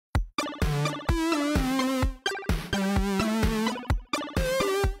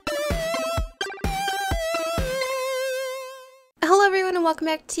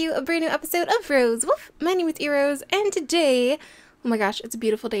welcome back to a brand new episode of Rosewoof. My name is Erose, and today, oh my gosh, it's a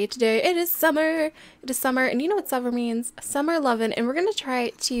beautiful day today. It is summer. It is summer, and you know what summer means? Summer lovin', and we're going to try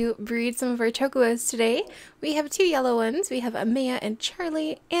to breed some of our chocobos today. We have two yellow ones. We have Maya and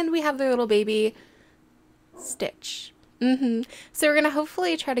Charlie, and we have their little baby, Stitch. So we're going to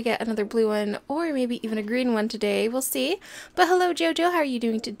hopefully try to get another blue one, or maybe even a green one today. We'll see. But hello, Jojo. How are you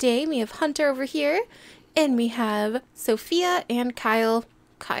doing today? We have Hunter over here. And we have Sophia and Kyle.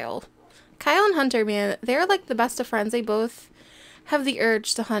 Kyle and Hunter, man, they're like the best of friends. They both have the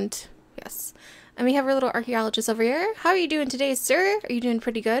urge to hunt. Yes. And we have our little archaeologist over here. How are you doing today, sir? Are you doing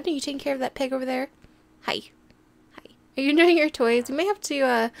pretty good? Are you taking care of that pig over there? Hi. Hi. Are you enjoying your toys? We may have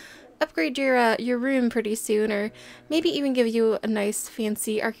to upgrade your room pretty soon, or maybe even give you a nice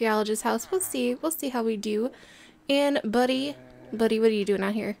fancy archaeologist house. We'll see. We'll see how we do. And Buddy, what are you doing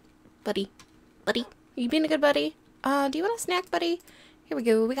out here? Buddy. You being a good buddy? Do you want a snack, buddy? Here we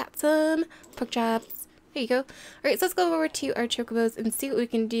go. We got some pork chops. There you go. Alright, so let's go over to our chocobos and see what we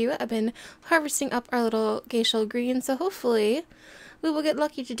can do. I've been harvesting up our little geishal green, so hopefully we will get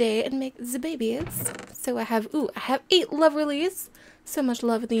lucky today and make the babies. So I have 8 love release. So much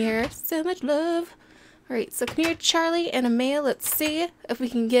love in the air. So much love. Alright, so come here, Charlie and Amaya. Let's see if we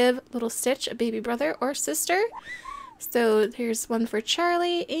can give little Stitch a baby brother or sister. So here's one for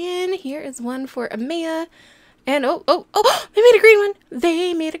Charlie, and here is one for Amaya. And oh, they made a green one.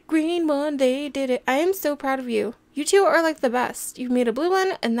 They made a green one. They did it. I am so proud of you. You two are like the best. You made a blue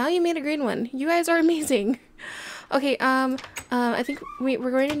one, and now you made a green one. You guys are amazing. Okay, I think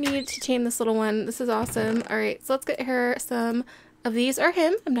we're going to need to tame this little one. This is awesome. All right, so let's get her some of these, or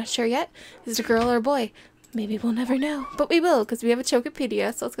him. I'm not sure yet. Is it a girl or a boy? Maybe we'll never know, but we will, because we have a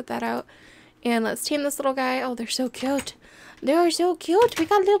Chocopedia, so let's get that out. And let's tame this little guy. Oh, they're so cute. They're so cute. We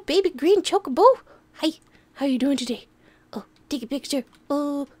got a little baby green chocobo. Hi. How are you doing today? Oh, take a picture.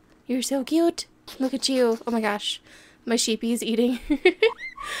 Oh, you're so cute. Look at you. Oh my gosh. My sheepy's eating.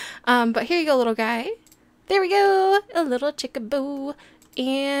 But here you go, little guy. There we go. A little chocobo.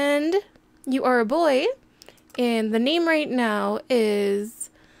 And you are a boy. And the name right now is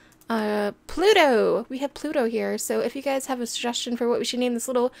Pluto. We have Pluto here, so if you guys have a suggestion for what we should name this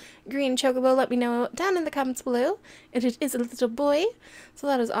little green chocobo, let me know down in the comments below. And it is a little boy, so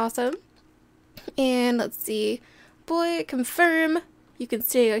that is awesome. And let's see, boy, confirm. You can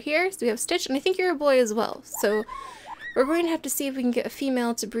stay out here. So we have Stitch, and I think you're a boy as well. So we're going to have to see if we can get a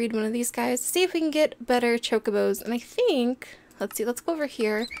female to breed one of these guys, to see if we can get better chocobos. And I think, let's see, let's go over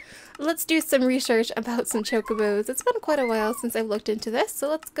here. Let's do some research about some chocobos. It's been quite a while since I've looked into this, so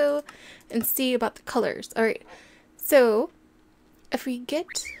let's go and see about the colors. Alright, so if we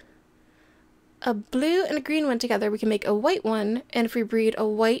get a blue and a green one together, we can make a white one, and if we breed a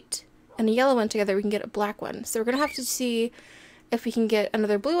white and a yellow one together, we can get a black one. So we're going to have to see if we can get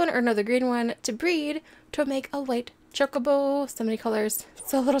another blue one or another green one to breed to make a white chocobo. So many colors,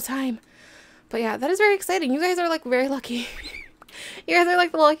 so little time. But yeah, that is very exciting. You guys are like very lucky. You guys are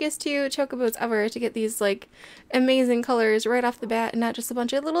like the luckiest two chocobos ever to get these like amazing colors right off the bat, and not just a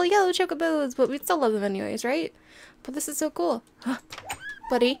bunch of little yellow chocobos, but we still love them anyways, right? But this is so cool. Huh.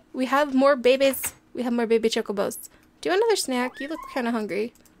 Buddy, we have more babies. We have more baby chocobos. Do another snack. You look kind of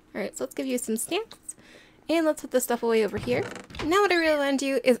hungry. Alright, so let's give you some snacks. And let's put this stuff away over here. Now what I really want to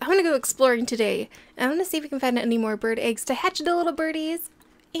do is I want to go exploring today. And I want to see if we can find any more bird eggs to hatch the little birdies.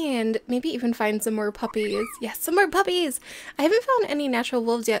 And maybe even find some more puppies. Yes, some more puppies! I haven't found any natural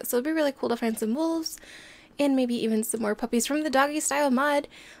wolves yet, so it'd be really cool to find some wolves. And maybe even some more puppies from the doggy style mod.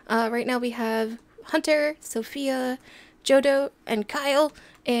 Right now we have Hunter, Sophia, Jodo, and Kyle.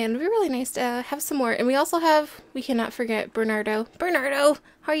 And it'd be really nice to have some more. And we also have, we cannot forget Bernardo. Bernardo!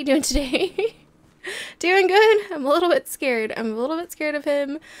 How are you doing today? Doing good? I'm a little bit scared. I'm a little bit scared of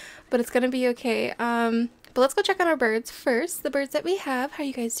him, but it's gonna be okay. But let's go check on our birds first. The birds that we have. How are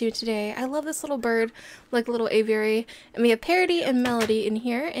you guys doing today? I love this little bird, like a little aviary. And we have Parody and Melody in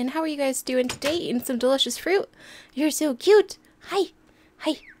here. And how are you guys doing today? Eating some delicious fruit. You're so cute. Hi.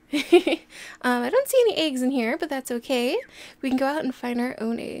 Hi. I don't see any eggs in here, but that's okay. We can go out and find our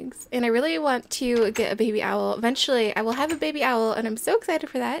own eggs. And I really want to get a baby owl. Eventually, I will have a baby owl, and I'm so excited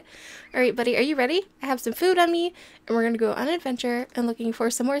for that. Alright, buddy, are you ready? I have some food on me, and we're going to go on an adventure and looking for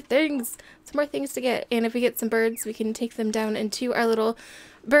some more things. Some more things to get. And if we get some birds, we can take them down into our little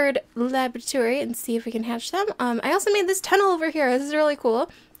bird laboratory and see if we can hatch them. I also made this tunnel over here. This is really cool.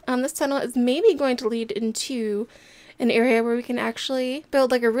 This tunnel is maybe going to lead into an area where we can actually build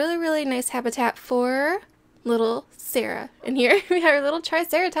like a really nice habitat for little Sarah in here. We have our little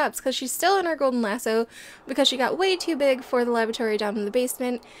Triceratops because she's still in our golden lasso because she got way too big for the laboratory down in the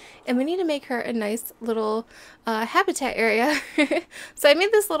basement, and we need to make her a nice little habitat area. So I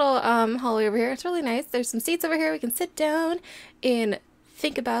made this little hallway over here. It's really nice. There's some seats over here. We can sit down and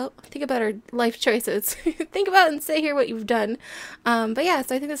think about our life choices. Think about and say here what you've done. But yeah,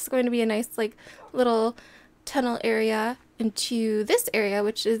 so I think this is going to be a nice like little tunnel area into this area,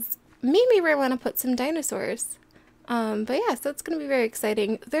 which is maybe where I want to put some dinosaurs. But yeah, so it's going to be very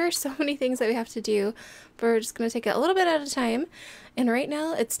exciting. There are so many things that we have to do, but we're just going to take it a little bit at a time. And right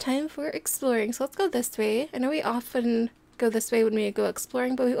now it's time for exploring. So let's go this way. I know we often go this way when we go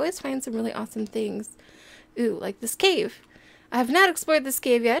exploring, but we always find some really awesome things. Ooh, like this cave. I have not explored this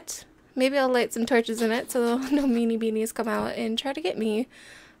cave yet. Maybe I'll light some torches in it so no meanie beanies come out and try to get me.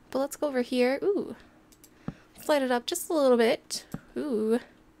 But let's go over here. Ooh. Let's light it up just a little bit. Ooh.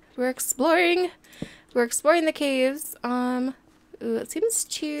 We're exploring. We're exploring the caves. Ooh, it seems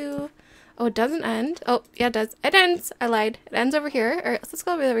to... Oh, it doesn't end. Oh, yeah, it does. It ends. I lied. It ends over here. Alright, let's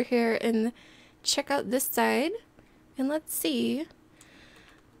go over here and check out this side. And let's see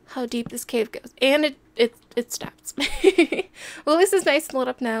how deep this cave goes. And it stops. Well, this is nice and lit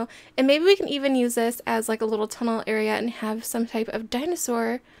up now. And maybe we can even use this as like a little tunnel area and have some type of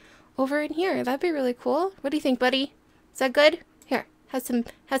dinosaur over in here. That'd be really cool. What do you think, buddy? Is that good? Here, have some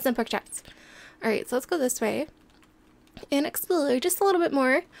pork chops. Alright, so let's go this way and explore just a little bit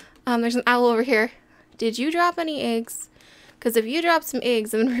more. There's an owl over here. Did you drop any eggs? Because if you drop some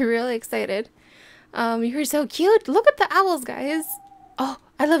eggs, I'm going to be really excited. You're so cute. Look at the owls, guys. Oh,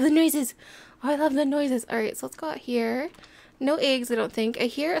 I love the noises. Oh, I love the noises. Alright, so let's go out here. No eggs, I don't think. I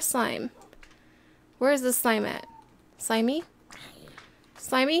hear a slime. Where is the slime at? Slimy?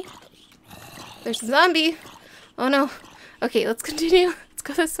 Slimy? There's a zombie. Oh no. Okay, let's continue. Let's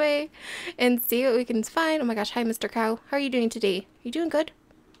go this way and see what we can find. Oh my gosh, hi Mr. Cow. How are you doing today? You doing good?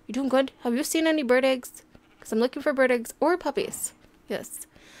 You doing good? Have you seen any bird eggs? Because I'm looking for bird eggs or puppies. Yes.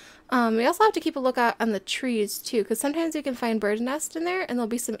 We also have to keep a lookout on the trees too, because sometimes we can find bird nests in there and there'll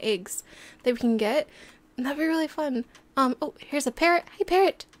be some eggs that we can get. And that'd be really fun. Oh, here's a parrot. Hi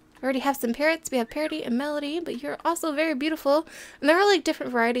parrot. We already have some parrots. We have Parroty and Melody, but you're also very beautiful. And there are like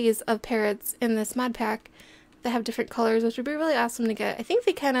different varieties of parrots in this mod pack that have different colors, which would be really awesome to get. I think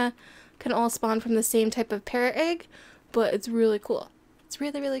they kind of can all spawn from the same type of parrot egg, but it's really cool. It's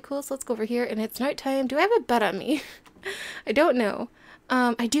really, really cool. So let's go over here, and it's nighttime. Do I have a bed on me? I don't know.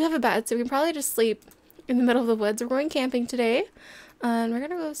 I do have a bed, so we can probably just sleep in the middle of the woods. We're going camping today, and we're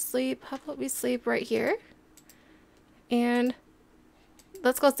gonna go sleep. How about we sleep right here? And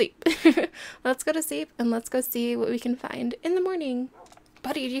let's go sleep. Let's go to sleep, and let's go see what we can find in the morning.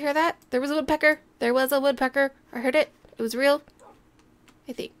 Buddy, did you hear that? There was a woodpecker. There was a woodpecker. I heard it. It was real.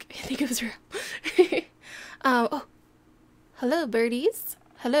 I think it was real. Oh. Hello, birdies.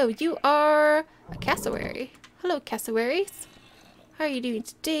 Hello, you are a cassowary. Hello, cassowaries. How are you doing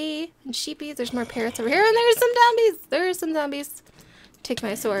today? And sheepies, there's more parrots over here, and there's some zombies. There's some zombies. Take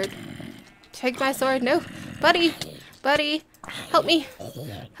my sword. Take my sword. No. Buddy. Buddy. Help me.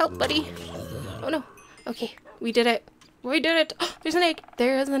 Help, buddy. Oh, no. Okay, we did it. We did it. Oh, there's an egg.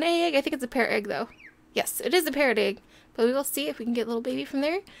 There's an egg. I think it's a parrot egg, though. Yes, it is a parrot egg. But we will see if we can get a little baby from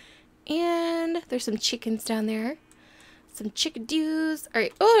there. And there's some chickens down there. Some chickadees.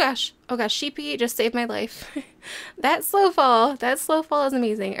 Alright. Oh gosh. Oh gosh. Sheepy just saved my life. That slow fall. That slow fall is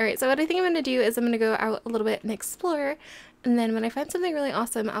amazing. Alright. So what I think I'm going to do is I'm going to go out a little bit and explore. And then when I find something really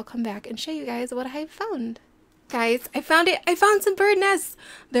awesome, I'll come back and show you guys what I found. Guys, I found it. I found some bird nests.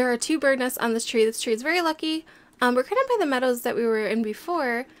 There are 2 bird nests on this tree. This tree is very lucky. We're kind of by the meadows that we were in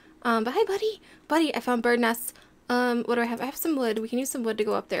before. But hi, buddy. Buddy, I found bird nests. What do I have? I have some wood. We can use some wood to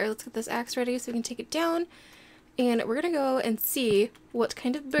go up there. Let's get this axe ready so we can take it down. And we're going to go and see what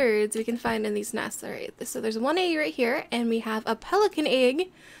kind of birds we can find in these nests. Alright, so there's one egg right here, and we have a pelican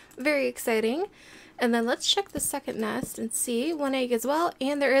egg. Very exciting. And then let's check the second nest and see. 1 egg as well,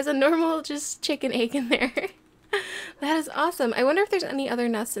 and there is a normal just chicken egg in there. That is awesome. I wonder if there's any other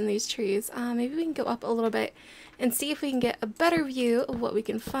nests in these trees. Maybe we can go up a little bit and see if we can get a better view of what we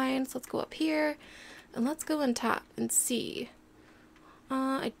can find. So let's go up here, and let's go on top and see.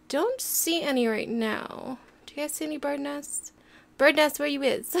 I don't see any right now. Do you guys see any bird nests? Bird nests, where you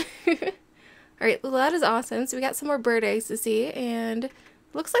is? Alright, well that is awesome. So we got some more bird eggs to see, and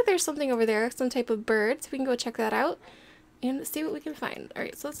looks like there's something over there, some type of bird, so we can go check that out and see what we can find.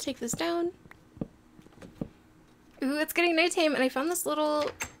 Alright, so let's take this down. Ooh, it's getting nighttime, and I found this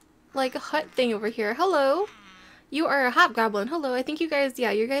little, like, hut thing over here. Hello! You are a hobgoblin. Hello, I think you guys,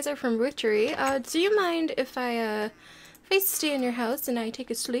 yeah, you guys are from Witchery. Do you mind if I, if I stay in your house and I take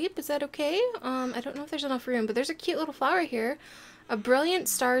a sleep, is that okay? I don't know if there's enough room, but there's a cute little flower here. A brilliant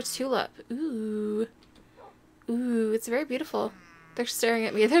star tulip. Ooh. Ooh, it's very beautiful. They're staring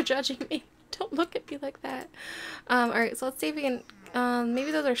at me. They're judging me. Don't look at me like that. Alright, so let's see if we can,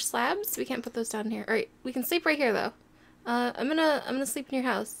 maybe those are slabs? We can't put those down here. Alright, we can sleep right here, though. I'm gonna sleep in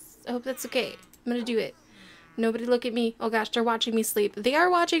your house. I hope that's okay. I'm gonna do it. Nobody look at me. Oh gosh, they're watching me sleep. They are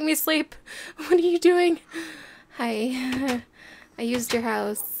watching me sleep. What are you doing? Hi. I used your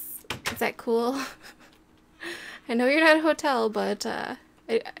house. Is that cool? I know you're not a hotel, but I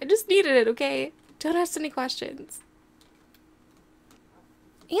just needed it, okay? Don't ask any questions.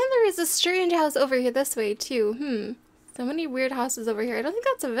 And there is a strange house over here this way, too. So many weird houses over here. I don't think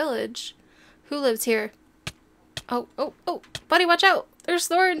that's a village. Who lives here? Oh, oh, oh. Buddy, watch out! There's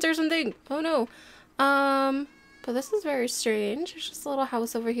thorns or something! Oh, no. But this is very strange. There's just a little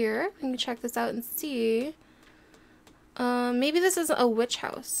house over here. I can check this out and see. Maybe this is a witch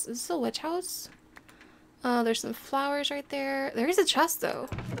house. Is this a witch house? There's some flowers right there. There is a chest, though.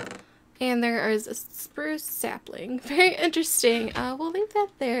 And there is a spruce sapling. Very interesting. We'll leave that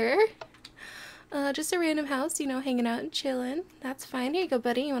there. Just a random house, you know, hanging out and chilling. That's fine. Here you go,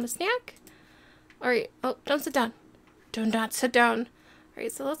 buddy. You want a snack? Alright. Oh, don't sit down. Do not sit down.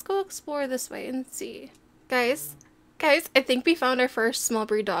 Alright, so let's go explore this way and see. Guys, I think we found our first small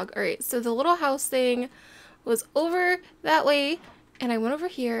breed dog. Alright, so the little house thing was over that way, and I went over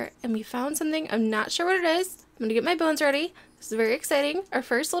here, and we found something. I'm not sure what it is. I'm gonna get my bones ready. This is very exciting. Our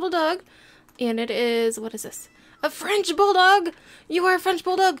first little dog, and it is, what is this? A French Bulldog! You are a French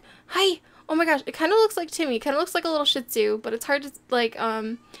Bulldog! Hi! Oh my gosh, it kind of looks like Timmy. Kind of looks like a little Shih Tzu, but it's hard to, like,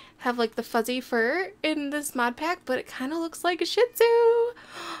 have, like, the fuzzy fur in this mod pack, but it kind of looks like a Shih Tzu.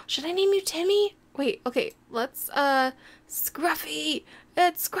 Should I name you Timmy? Wait, okay, let's, Scruffy!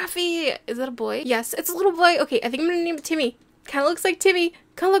 It's Scruffy! Is that a boy? Yes, it's a little boy. Okay, I think I'm gonna name it Timmy. Kind of looks like Timmy.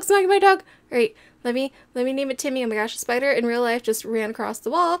 Kind of looks like my dog. Alright, let me name it Timmy. Oh my gosh, a spider in real life just ran across the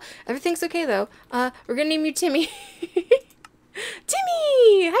wall. Everything's okay, though. We're gonna name you Timmy.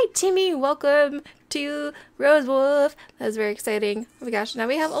 Timmy! Hi, Timmy! Welcome to Rosewoof. That was very exciting. Oh my gosh, now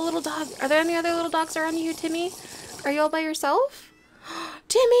we have a little dog. Are there any other little dogs around you, Timmy? Are you all by yourself?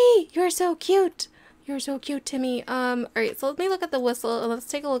 Timmy! You're so cute! You're so cute, Timmy. Alright, so let me look at the whistle, and let's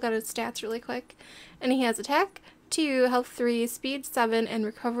take a look at his stats really quick. And he has attack 2, health 3, speed 7, and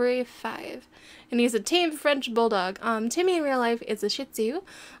recovery 5. And he's a tame French Bulldog. Timmy in real life is a Shih Tzu,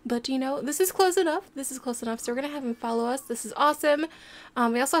 but you know, this is close enough. This is close enough, so we're gonna have him follow us. This is awesome.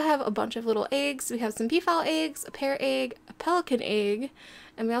 We also have a bunch of little eggs. We have some peafowl eggs, a pear egg, a pelican egg,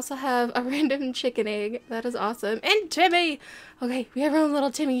 and we also have a random chicken egg. That is awesome. And Timmy! Okay, we have our own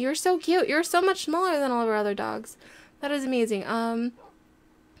little Timmy. You're so cute. You're so much smaller than all of our other dogs. That is amazing.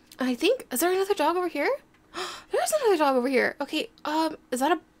 I think, is there another dog over here? There's another dog over here. Okay, is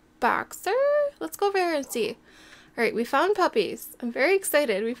that a boxer? Let's go over here and see. Alright, we found puppies. I'm very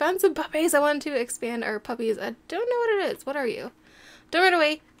excited. We found some puppies. I want to expand our puppies. I don't know what it is. What are you? Don't run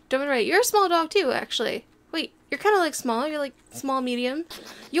away. Don't run away. You're a small dog too, actually. Wait, you're kind of like small. You're like small, medium.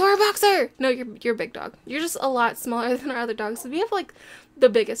 You're a boxer! No, you're a big dog. You're just a lot smaller than our other dogs. So we have like the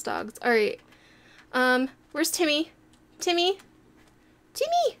biggest dogs. Alright. Where's Timmy? Timmy?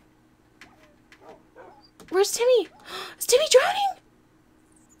 Timmy! Where's Timmy? Is Timmy drowning?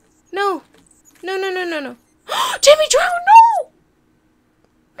 No. No, no, no, no, no. Timmy drowned! No!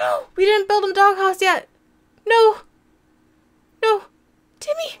 No! We didn't build him a doghouse yet. No! No!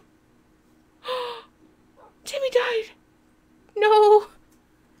 Timmy! Timmy died! No!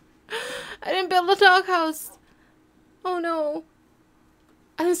 I didn't build a doghouse. Oh no.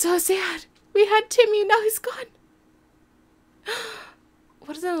 I'm so sad. We had Timmy, now he's gone.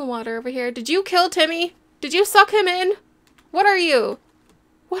 What is in the water over here? Did you kill Timmy? Did you suck him in? What are you?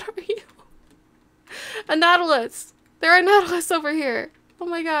 What are you? A nautilus. There are nautilus over here. Oh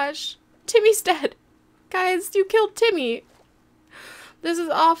my gosh. Timmy's dead. Guys, you killed Timmy. This is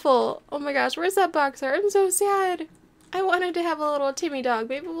awful. Oh my gosh, where's that boxer? I'm so sad. I wanted to have a little Timmy dog.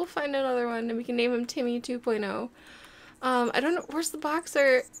 Maybe we'll find another one and we can name him Timmy 2.0. I don't know. Where's the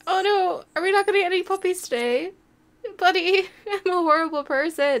boxer? Oh no. Are we not going to get any puppies today? Buddy, I'm a horrible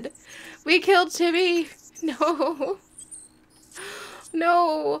person. We killed Timmy. No.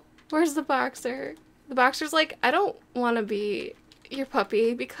 No. Where's the boxer? The boxer's like, I don't want to be your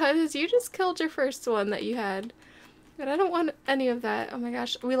puppy because you just killed your first one that you had. But I don't want any of that. Oh my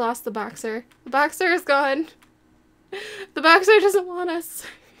gosh, we lost the boxer. The boxer is gone. The boxer doesn't want us.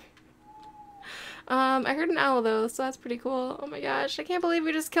 I heard an owl though, so that's pretty cool. Oh my gosh, I can't believe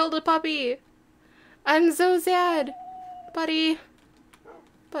we just killed a puppy. I'm so sad. Buddy.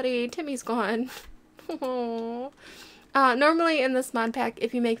 Buddy, Timmy's gone. Oh. Normally in this mod pack,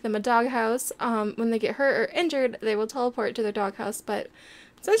 if you make them a doghouse, when they get hurt or injured, they will teleport to their doghouse. But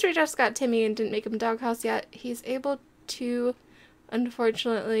since we just got Timmy and didn't make him a doghouse yet, he's able to,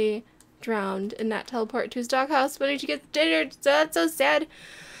 unfortunately, drown and not teleport to his doghouse when he gets injured. So that's so sad.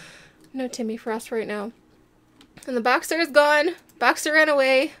 No Timmy for us right now. And the boxer is gone. Boxer ran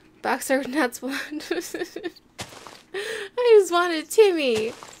away. Boxer nuts one. I just wanted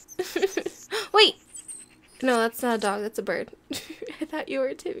Timmy. Wait. No, that's not a dog. That's a bird. I thought you were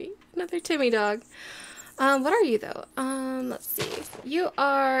a Timmy. Another Timmy dog. What are you though? Let's see. You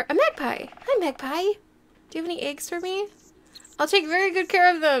are a magpie. Hi, magpie. Do you have any eggs for me? I'll take very good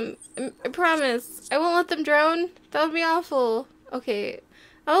care of them. I promise. I won't let them drown. That would be awful. Okay.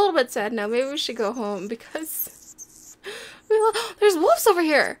 I'm a little bit sad now. Maybe we should go home because there's wolves over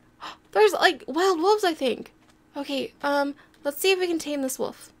here. There's like wild wolves, I think. Okay, let's see if we can tame this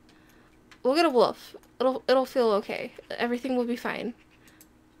wolf. We'll get a wolf. It'll feel okay. Everything will be fine.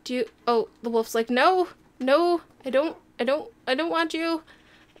 Oh, the wolf's like, no, I don't want you.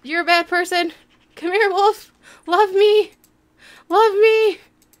 You're a bad person. Come here, wolf. Love me. Love me.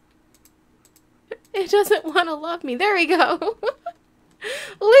 It doesn't want to love me. There we go.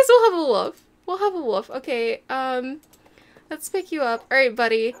 At least we'll have a wolf. We'll have a wolf. Okay, let's pick you up. Alright,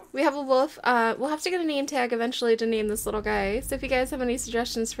 buddy. We have a wolf. We'll have to get a name tag eventually to name this little guy. So if you guys have any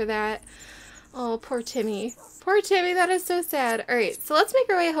suggestions for that. Oh, poor Timmy. Poor Timmy, that is so sad. Alright, so let's make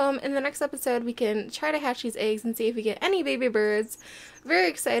our way home. In the next episode, we can try to hatch these eggs and see if we get any baby birds. Very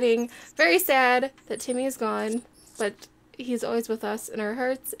exciting. Very sad that Timmy is gone. But he's always with us in our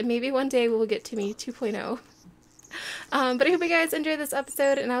hearts. And maybe one day we'll get Timmy 2.0. But I hope you guys enjoyed this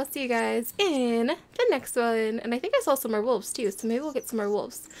episode, and I'll see you guys in the next one. And I think I saw some more wolves too, so maybe we'll get some more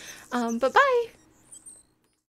wolves. But bye!